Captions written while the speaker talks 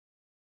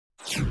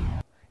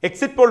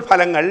Exit poll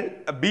ഫലങ്ങൾ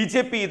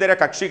BJP. ഇതര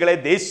കക്ഷികളെ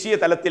ദേശീയ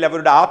തലത്തിൽ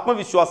അവരുടെ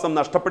ആത്മവിശ്വാസം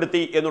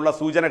നഷ്ടപ്പെടുത്തി എന്നുള്ള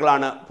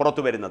സൂചനകളാണ്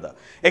പുറത്തുവരുന്നത്.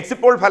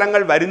 എക്സിറ്റ് പോൾ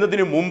ഫലങ്ങൾ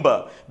വരുന്നതിനു മുമ്പ്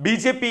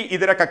ബി.ജെ.പി.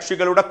 ഇതര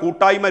കക്ഷികളുടെ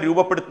കൂട്ടായ്മ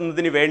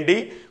രൂപപ്പെടുത്തുന്നതിന് വേണ്ടി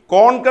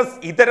കോൺഗ്രസ്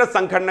ഇതര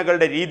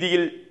സംഘടനകളുടെ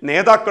രീതിയിൽ,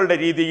 നേതാക്കളുടെ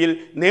രീതിയിൽ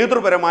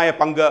നേതൃപരമായ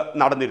പങ്ക്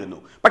നടന്നിരുന്നു.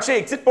 പക്ഷേ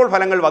എക്സിറ്റ് പോൾ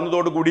ഫലങ്ങൾ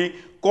വന്നതോടുകൂടി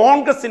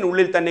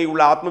കോൺഗ്രസിനുള്ളിൽ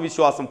തന്നെയുള്ള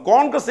ആത്മവിശ്വാസം,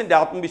 കോൺഗ്രസിന്റെ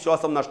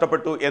ആത്മവിശ്വാസം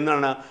നഷ്ടപ്പെട്ടു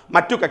എന്നാണ്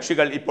മറ്റു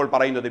കക്ഷികൾ ഇപ്പോൾ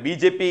പറയുന്നത്.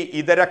 ബി.ജെ.പി.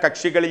 ഇതര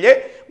കക്ഷികളിലെ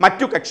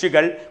മറ്റു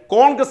കക്ഷികൾ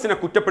കോൺഗ്രസിനെ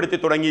കുറ്റപ്പെടുത്തി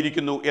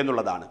തുടങ്ങിയിരിക്കുന്നു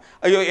എന്നുള്ളതാണ്.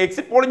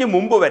 എക്സിറ്റ് പോളിന്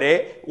മുമ്പ് വരെ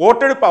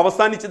വോട്ടെടുപ്പ്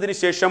അവസാനിച്ചതിന്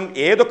ശേഷം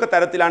ഏതൊക്കെ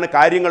തരത്തിലാണ്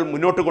കാര്യങ്ങൾ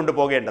മുന്നോട്ട്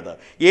കൊണ്ടുപോകേണ്ടത്,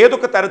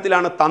 ഏതൊക്കെ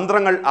തരത്തിലാണ്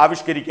തന്ത്രങ്ങൾ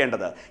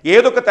ആവിഷ്കരിക്കേണ്ടത്,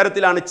 ഏതൊക്കെ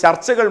തരത്തിലാണ്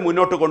ചർച്ചകൾ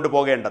മുന്നോട്ട്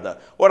കൊണ്ടുപോകേണ്ടത്,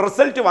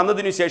 റിസൾട്ട്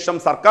വന്നതിനു ശേഷം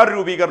സർക്കാർ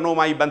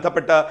രൂപീകരണവുമായി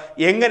ബന്ധപ്പെട്ട്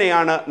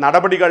എങ്ങനെയാണ്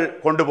നടപടികൾ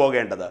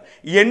കൊണ്ടുപോകേണ്ടത്,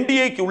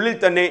 എൻ.ഡി.എക്കുള്ളിൽ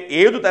തന്നെ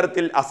ഏതു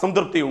തരത്തിൽ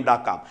അസംതൃപ്തി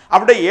ഉണ്ടാക്കാം,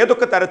 അവിടെ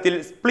ഏതൊക്കെ തരത്തിൽ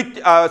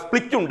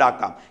സ്പ്ലിറ്റ്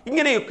ഉണ്ടാക്കാം,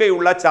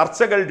 ഇങ്ങനെയൊക്കെയുള്ള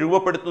ചർച്ചകൾ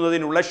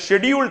രൂപപ്പെടുത്തുന്നതിനുള്ള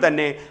ഷെഡ്യൂൾ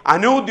തന്നെ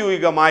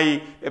അനൗദ്യോഗികമായി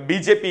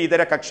ബി.ജെ.പി.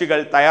 ഇതര കക്ഷികൾ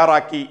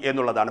തയ്യാറാക്കി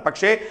എന്നുള്ളതാണ്.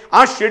 പക്ഷേ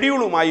ആ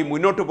ഷെഡ്യൂളുമായി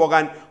മുന്നോട്ട്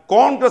പോകാൻ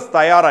കോൺഗ്രസ്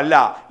തയ്യാറല്ല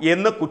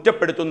എന്ന്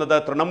കുറ്റപ്പെടുത്തുന്നത്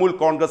തൃണമൂൽ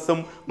കോൺഗ്രസും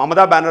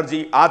മമതാ ബാനർജി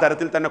ആ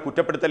തരത്തിൽ തന്നെ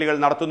കുറ്റപ്പെടുത്തലുകൾ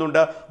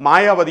നടത്തുന്നുണ്ട്.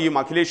 മായാവതിയും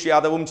അഖിലേഷ്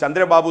യാദവും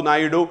ചന്ദ്രബാബു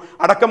നായിഡു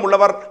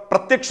അടക്കമുള്ളവർ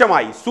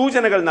പ്രത്യക്ഷമായി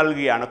സൂചനകൾ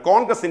നൽകുകയാണ്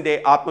കോൺഗ്രസിന്റെ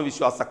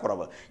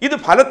ആത്മവിശ്വാസക്കുറവ്. ഇത്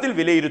ഫലത്തിൽ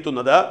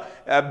വിലയിരുത്തുന്നത്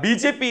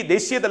ബി.ജെ.പി.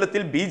 ദേശീയ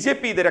തലത്തിൽ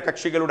ബി.ജെ.പി. ഇതര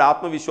കക്ഷികളുടെ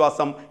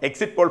ആത്മവിശ്വാസം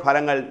എക്സിറ്റ് പോൾ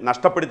ഫലങ്ങൾ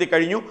നഷ്ടപ്പെടുത്തി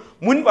കഴിഞ്ഞു.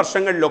 മുൻ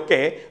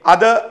വർഷങ്ങളിലൊക്കെ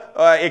അത്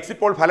എക്സിറ്റ്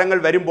പോൾ ഫലങ്ങൾ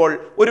വരുമ്പോൾ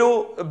ഒരു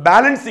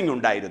ബാലൻസിംഗ്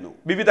ഉണ്ടായിരുന്നു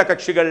വിവിധ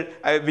കക്ഷികൾ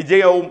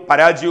വിജയവും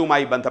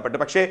പരാജയവുമായി ബന്ധപ്പെട്ട്.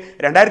 പക്ഷേ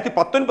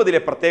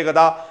 2019 പ്രത്യേകത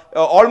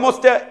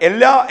ഓൾമോസ്റ്റ്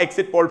എല്ലാ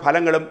എക്സിറ്റ് പോൾ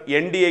ഫലങ്ങളും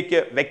എൻ.ഡി.എക്ക്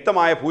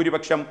വ്യക്തമായ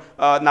ഭൂരിപക്ഷം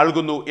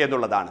നൽകുന്നു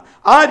എന്നുള്ളതാണ്.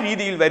 ആ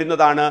രീതിയിൽ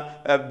വരുന്നതാണ്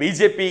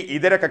ബി.ജെ.പി.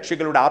 ഇതര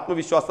കക്ഷികളുടെ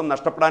ആത്മവിശ്വാസം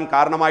നഷ്ടപ്പെടാൻ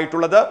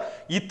കാരണമായിട്ടുള്ളത്.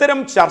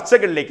 ഇത്തരം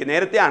ചർച്ചകളിലേക്ക്,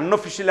 നേരത്തെ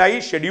അൺഒഫീഷ്യലായി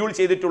ഷെഡ്യൂൾ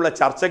ചെയ്തിട്ടുള്ള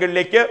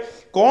ചർച്ചകളിലേക്ക്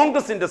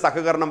കോൺഗ്രസിന്റെ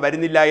സഹകരണം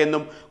വരുന്നില്ല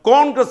എന്നും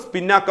കോൺഗ്രസ്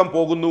പിന്നാക്കം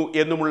പോകുന്നു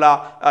എന്നുമുള്ള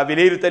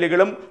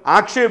വിലയിരുത്തലുകളും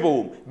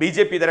ആക്ഷേപവും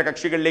ബി.ജെ.പി. ഇതര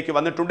കക്ഷികളിലേക്ക്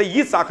വന്നിട്ടുണ്ട്.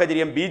 ഈ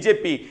സാഹചര്യം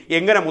ബി.ജെ.പി.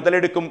 എങ്ങനെ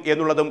മുതലെടുക്കും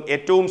എന്നുള്ളതും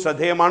ഏറ്റവും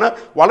ശ്രദ്ധേയമാണ്.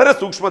 വളരെ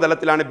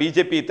സൂക്ഷ്മതലത്തിലാണ്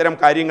ബി.ജെ.പി. ഇത്തരം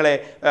കാര്യങ്ങളെ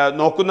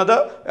നോക്കുന്നത്.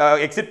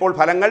 എക്സിറ്റ് പോൾ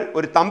ഫലങ്ങൾ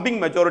ഒരു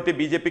തമ്പിംഗ് മെജോറിറ്റി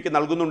ബി.ജെ.പിക്ക്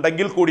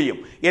നൽകുന്നുണ്ടെങ്കിൽ കൂടിയും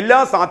എല്ലാ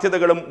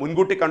സാധ്യതകളും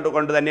മുൻകൂട്ടി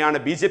കണ്ടുകൊണ്ട് തന്നെയാണ്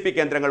ബി.ജെ.പി.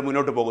 കേന്ദ്രങ്ങൾ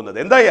മുന്നോട്ട് പോകുന്നത്.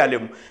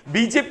 എന്തായാലും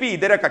ബി.ജെ.പി.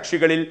 ഇതര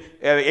കക്ഷികളിൽ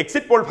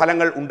എക്സിറ്റ് പോൾ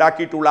ഫലങ്ങൾ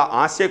ഉണ്ടാക്കിയിട്ടുള്ള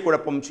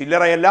ആശയക്കുഴപ്പം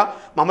ചില്ലറയല്ല.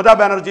 മമതാ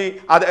ബാനർജി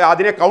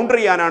അതിനെ കൗണ്ടർ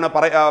ചെയ്യാനാണ്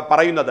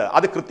പറയുന്നത്.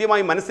 അത്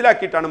കൃത്യമായി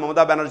മനസ്സിലാക്കിയിട്ടാണ്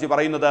മമതാ ബാനർജി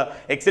പറയുന്നത്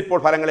എക്സിറ്റ് പോൾ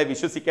ഫലങ്ങളെ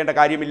വിശ്വസിക്കേണ്ട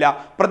കാര്യമില്ല,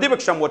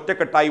 പ്രതിപക്ഷം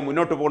ഒറ്റക്കെട്ടായി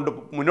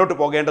മുന്നോട്ട്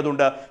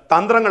പോകേണ്ടതുണ്ട്,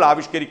 തന്ത്രങ്ങൾ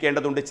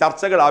ആവിഷ്കരിക്കേണ്ടതുണ്ട്,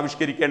 ചർച്ചകൾ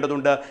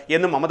ആവിഷ്കരിക്കേണ്ടതുണ്ട്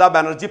എന്ന് മമതാ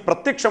ബാനർജി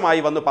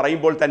പ്രത്യക്ഷമായി വന്ന്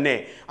പറയുമ്പോൾ തന്നെ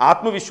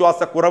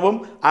ആത്മവിശ്വാസക്കുറവും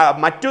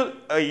മറ്റു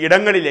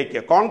ഇടങ്ങളിലേക്ക്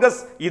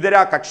കോൺഗ്രസ് ഇതര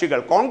കക്ഷികൾ,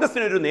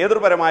 കോൺഗ്രസിനൊരു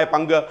നേതൃപരമായ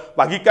പങ്ക്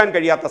വഹിക്കാൻ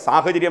കഴിയാത്ത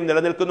സാഹചര്യം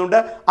നിലനിൽക്കുന്നുണ്ട്.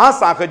 ആ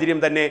സാഹചര്യം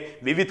തന്നെ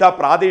വിവിധ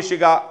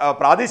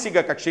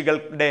പ്രാദേശിക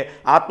കക്ഷികളുടെ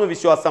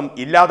ആത്മവിശ്വാസം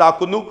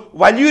ഇല്ലാതാക്കുന്നു.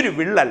 വലിയൊരു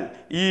വിള്ളൽ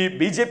ഈ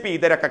ബി.ജെ.പി.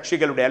 ഇതര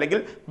കക്ഷികളുടെ അല്ലെങ്കിൽ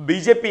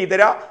ബി.ജെ.പി.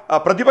 ഇതര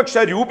പ്രതിപക്ഷ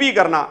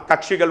രൂപീകരണ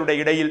കക്ഷികളുടെ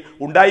ഇടയിൽ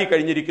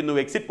ഉണ്ടായിക്കഴിഞ്ഞിരിക്കുന്നു,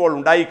 എക്സിറ്റ് പോൾ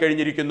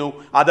ഉണ്ടായിക്കഴിഞ്ഞിരിക്കുന്നു.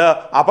 അത്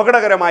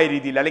അപകടകരമായ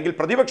രീതിയിൽ അല്ലെങ്കിൽ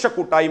പ്രതിപക്ഷ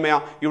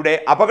കൂട്ടായ്മയുടെ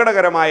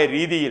അപകടകരമായ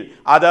രീതിയിൽ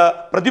അത്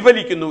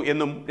പ്രതിഫലിക്കുന്നു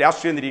എന്നും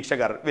രാഷ്ട്രീയ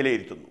നിരീക്ഷകർ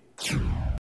വിലയിരുത്തുന്നു.